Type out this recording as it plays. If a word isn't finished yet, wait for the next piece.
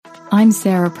I'm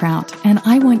Sarah Prout, and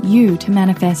I want you to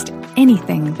manifest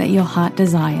anything that your heart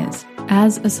desires.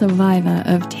 As a survivor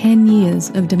of 10 years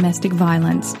of domestic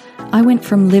violence, I went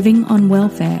from living on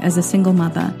welfare as a single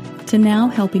mother to now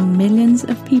helping millions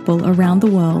of people around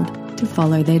the world to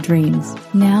follow their dreams.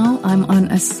 Now I'm on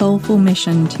a soulful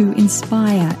mission to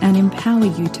inspire and empower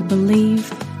you to believe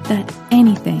that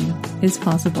anything is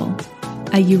possible.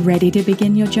 Are you ready to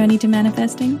begin your journey to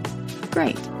manifesting?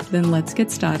 Great, then let's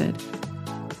get started.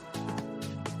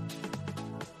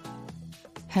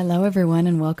 Hello everyone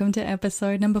and welcome to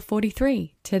episode number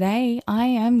 43. Today I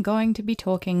am going to be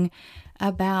talking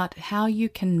about how you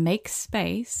can make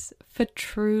space for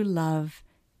true love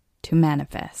to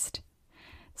manifest.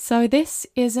 So this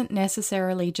isn't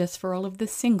necessarily just for all of the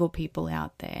single people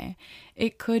out there.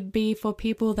 It could be for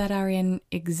people that are in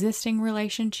existing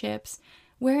relationships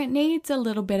where it needs a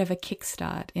little bit of a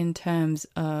kickstart in terms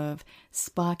of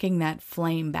sparking that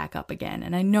flame back up again.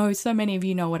 And I know so many of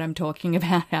you know what I'm talking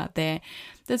about out there,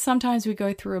 that sometimes we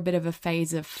go through a bit of a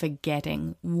phase of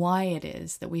forgetting why it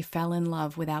is that we fell in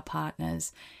love with our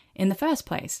partners in the first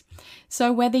place.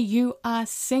 So whether you are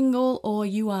single or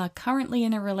you are currently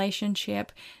in a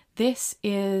relationship, this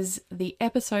is the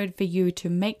episode for you to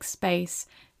make space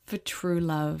for true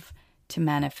love to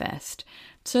manifest.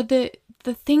 So the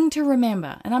thing to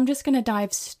remember, and I'm just going to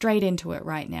dive straight into it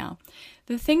right now.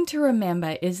 The thing to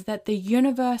remember is that the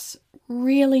universe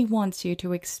really wants you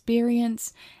to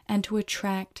experience and to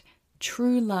attract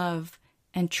true love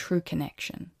and true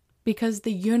connection, because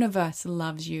the universe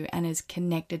loves you and is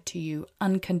connected to you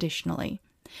unconditionally.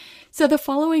 So the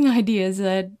following ideas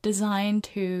are designed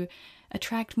to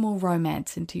attract more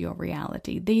romance into your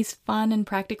reality. These fun and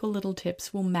practical little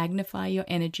tips will magnify your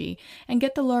energy and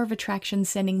get the law of attraction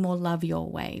sending more love your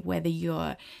way, whether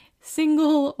you're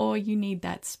single or you need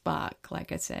that spark,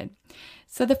 like I said.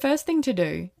 So the first thing to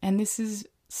do, and this is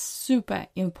super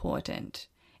important,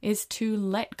 is to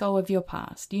let go of your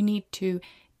past. You need to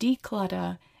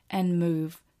declutter and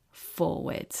move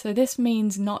forward. So this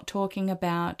means not talking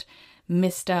about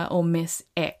Mr. or Miss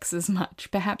X as much,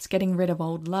 perhaps getting rid of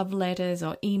old love letters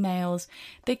or emails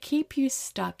that keep you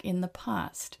stuck in the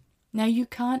past. Now, you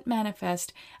can't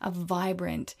manifest a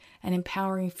vibrant and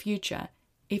empowering future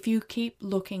if you keep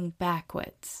looking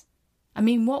backwards. I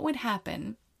mean, what would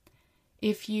happen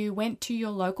if you went to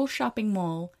your local shopping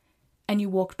mall and you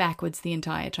walked backwards the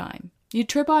entire time? You'd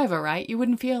trip over, right? You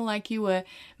wouldn't feel like you were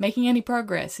making any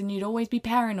progress, and you'd always be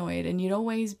paranoid, and you'd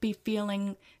always be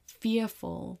feeling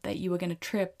fearful that you were going to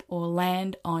trip or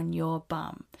land on your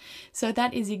bum. So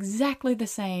that is exactly the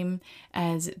same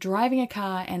as driving a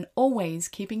car and always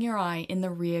keeping your eye in the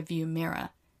rear view mirror.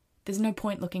 There's no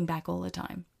point looking back all the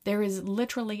time. There is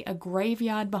literally a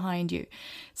graveyard behind you.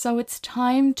 So it's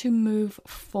time to move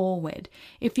forward.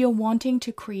 If you're wanting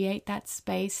to create that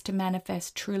space to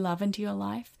manifest true love into your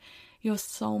life, your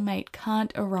soulmate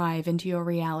can't arrive into your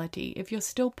reality if you're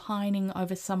still pining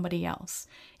over somebody else,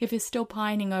 if you're still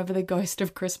pining over the ghost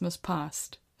of Christmas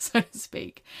past, so to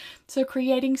speak. So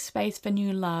creating space for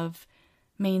new love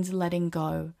means letting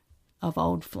go of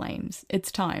old flames.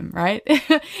 It's time, right?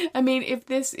 I mean, if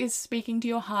this is speaking to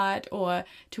your heart or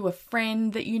to a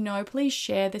friend that you know, please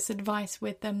share this advice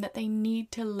with them that they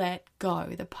need to let go.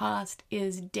 The past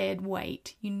is dead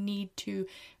weight. You need to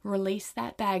release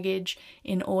that baggage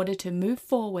in order to move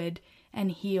forward and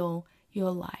heal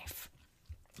your life.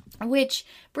 Which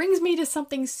brings me to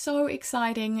something so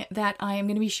exciting that I am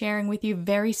going to be sharing with you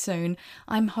very soon.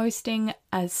 I'm hosting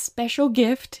a special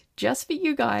gift just for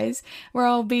you guys where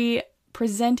I'll be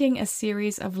presenting a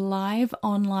series of live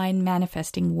online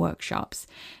manifesting workshops.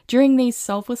 During these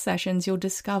soulful sessions, you'll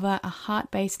discover a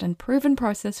heart-based and proven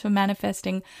process for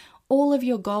manifesting all of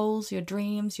your goals, your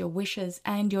dreams, your wishes,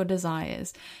 and your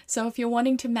desires. So if you're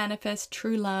wanting to manifest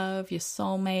true love, your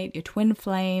soulmate, your twin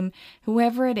flame,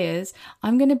 whoever it is,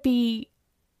 I'm going to be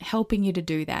helping you to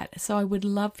do that. So I would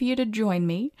love for you to join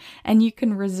me, and you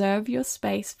can reserve your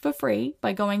space for free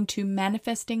by going to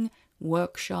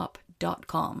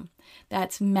manifestingworkshop.com.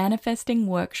 That's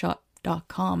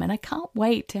manifestingworkshop.com. And I can't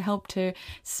wait to help to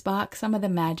spark some of the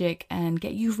magic and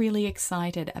get you really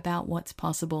excited about what's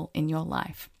possible in your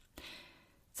life.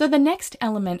 So the next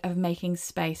element of making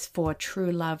space for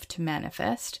true love to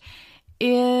manifest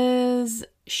is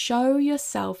show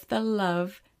yourself the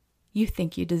love you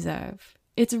think you deserve.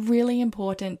 It's really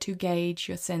important to gauge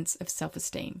your sense of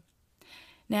self-esteem.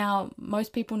 Now,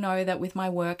 most people know that with my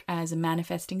work as a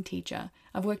manifesting teacher,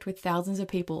 I've worked with thousands of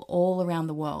people all around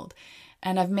the world.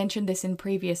 And I've mentioned this in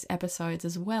previous episodes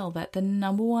as well, that the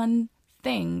number one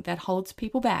thing that holds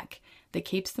people back, that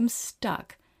keeps them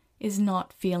stuck, is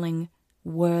not feeling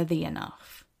worthy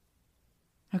enough.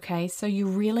 Okay, so you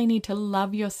really need to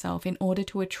love yourself in order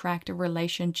to attract a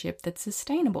relationship that's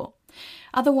sustainable.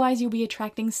 Otherwise, you'll be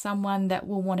attracting someone that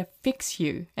will want to fix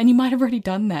you, and you might have already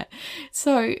done that.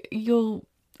 So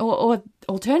or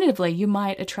alternatively, you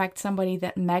might attract somebody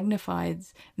that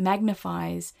magnifies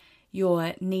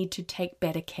your need to take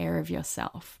better care of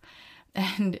yourself.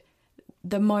 And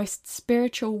the most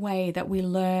spiritual way that we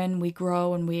learn, we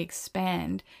grow, and we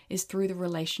expand is through the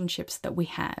relationships that we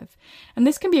have. And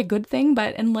this can be a good thing,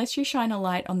 but unless you shine a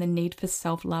light on the need for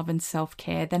self-love and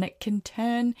self-care, then it can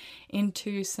turn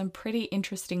into some pretty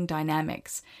interesting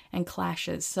dynamics and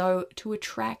clashes. So to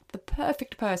attract the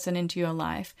perfect person into your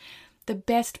life, the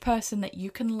best person that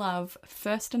you can love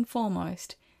first and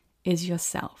foremost is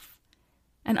yourself.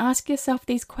 And ask yourself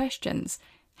these questions.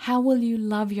 How will you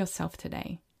love yourself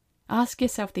today? Ask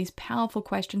yourself these powerful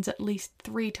questions at least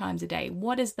 3 times a day.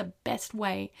 What is the best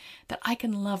way that I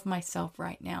can love myself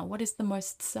right now? What is the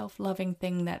most self-loving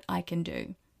thing that I can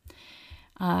do?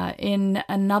 In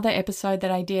another episode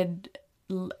that I did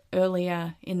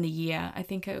earlier in the year, I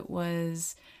think it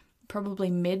was probably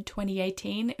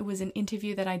mid-2018, it was an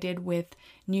interview that I did with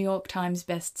New York Times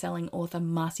best-selling author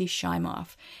Marcy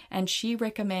Shimoff, and she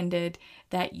recommended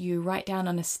that you write down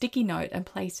on a sticky note and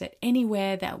place it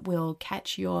anywhere that will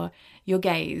catch your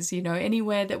gaze,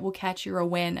 anywhere that will catch your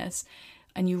awareness,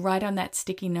 and you write on that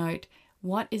sticky note,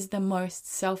 what is the most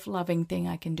self-loving thing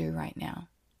I can do right now?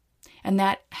 And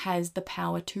that has the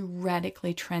power to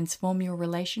radically transform your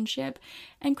relationship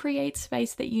and create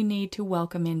space that you need to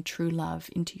welcome in true love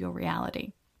into your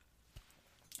reality.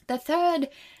 The third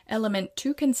element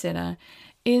to consider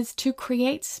is to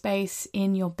create space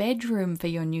in your bedroom for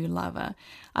your new lover.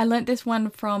 I learnt this one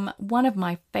from one of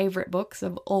my favorite books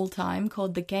of all time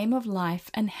called The Game of Life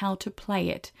and How to Play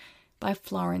It by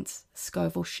Florence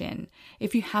Scovel Shinn.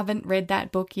 If you haven't read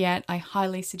that book yet, I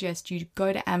highly suggest you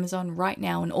go to Amazon right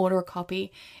now and order a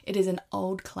copy. It is an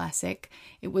old classic.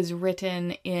 It was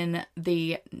written in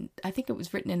the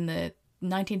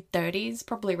 1930s,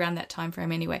 probably around that time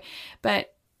frame anyway.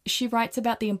 But she writes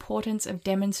about the importance of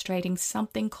demonstrating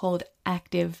something called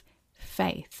active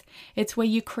faith. It's where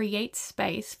you create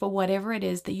space for whatever it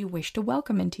is that you wish to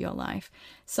welcome into your life.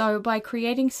 So by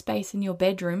creating space in your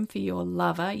bedroom for your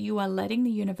lover, you are letting the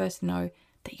universe know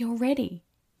that you're ready.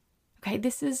 Okay,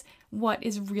 this is what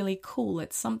is really cool.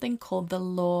 It's something called the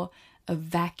law of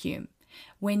vacuum.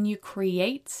 When you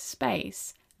create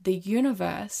space, the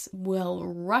universe will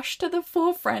rush to the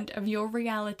forefront of your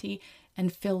reality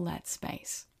and fill that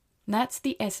space. And that's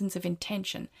the essence of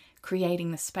intention,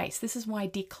 creating the space. This is why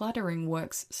decluttering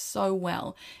works so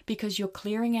well, because you're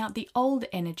clearing out the old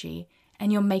energy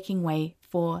and you're making way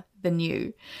for the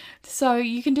new. So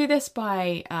you can do this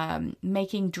by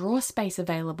making drawer space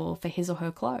available for his or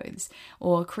her clothes,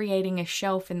 or creating a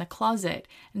shelf in the closet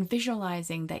and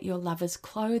visualizing that your lover's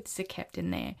clothes are kept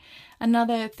in there.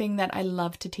 Another thing that I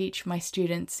love to teach my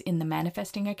students in the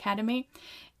Manifesting Academy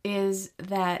is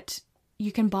that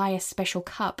you can buy a special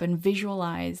cup and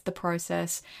visualize the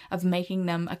process of making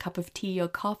them a cup of tea or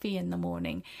coffee in the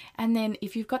morning. And then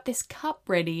if you've got this cup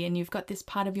ready and you've got this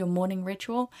part of your morning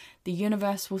ritual, the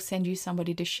universe will send you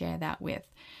somebody to share that with.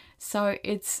 So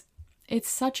it's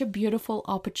such a beautiful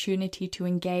opportunity to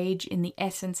engage in the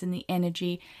essence and the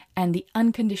energy and the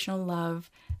unconditional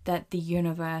love that the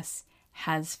universe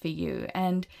has for you.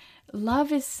 And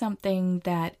love is something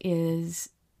that is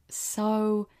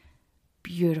so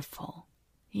beautiful.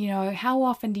 How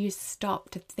often do you stop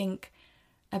to think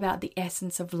about the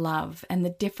essence of love and the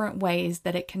different ways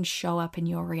that it can show up in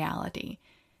your reality?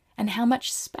 And how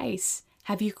much space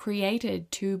have you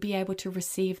created to be able to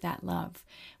receive that love?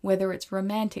 Whether it's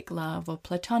romantic love or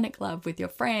platonic love with your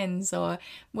friends, or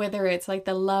whether it's like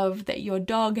the love that your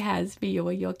dog has for you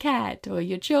or your cat or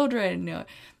your children.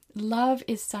 Love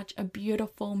is such a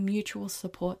beautiful mutual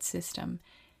support system.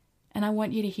 And I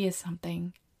want you to hear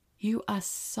something. You are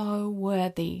so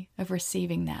worthy of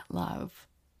receiving that love.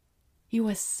 You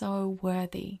are so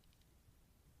worthy.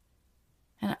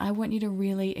 And I want you to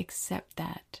really accept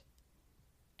that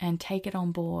and take it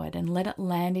on board and let it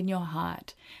land in your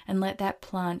heart and let that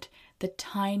plant the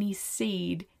tiny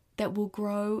seed that will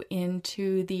grow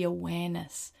into the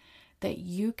awareness that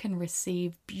you can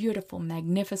receive beautiful,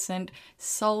 magnificent,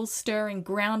 soul-stirring,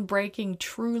 groundbreaking,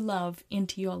 true love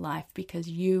into your life because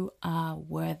you are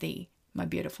worthy. my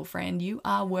beautiful friend. You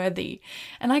are worthy.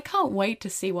 And I can't wait to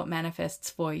see what manifests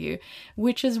for you,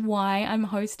 which is why I'm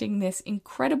hosting this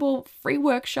incredible free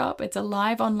workshop. It's a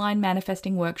live online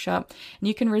manifesting workshop, and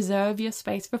you can reserve your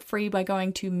space for free by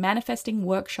going to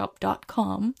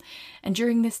manifestingworkshop.com. And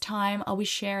during this time, I'll be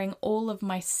sharing all of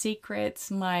my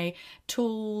secrets, my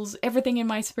tools, everything in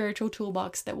my spiritual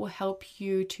toolbox that will help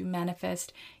you to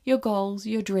manifest your goals,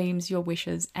 your dreams, your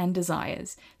wishes, and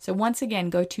desires. So once again,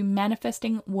 go to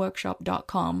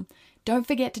manifestingworkshop.com. Don't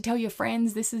forget to tell your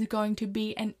friends. This is going to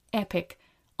be an epic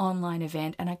online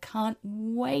event, and I can't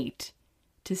wait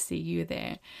to see you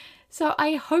there. So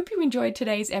I hope you enjoyed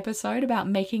today's episode about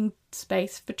making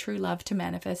space for true love to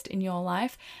manifest in your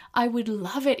life. I would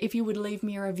love it if you would leave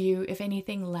me a review, if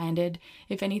anything landed,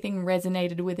 if anything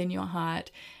resonated within your heart.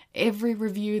 Every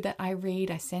review that I read,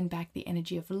 I send back the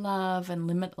energy of love and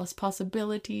limitless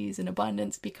possibilities and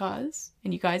abundance because,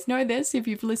 and you guys know this if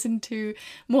you've listened to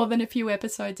more than a few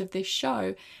episodes of this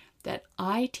show, that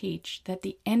I teach that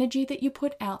the energy that you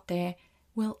put out there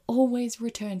will always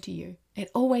return to you. It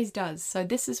always does. So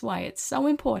this is why it's so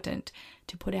important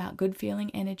to put out good feeling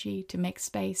energy, to make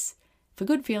space for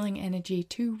good feeling energy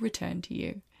to return to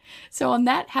you. So on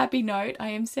that happy note, I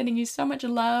am sending you so much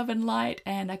love and light,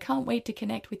 and I can't wait to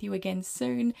connect with you again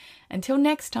soon. Until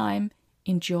next time,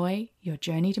 enjoy your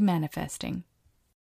journey to manifesting.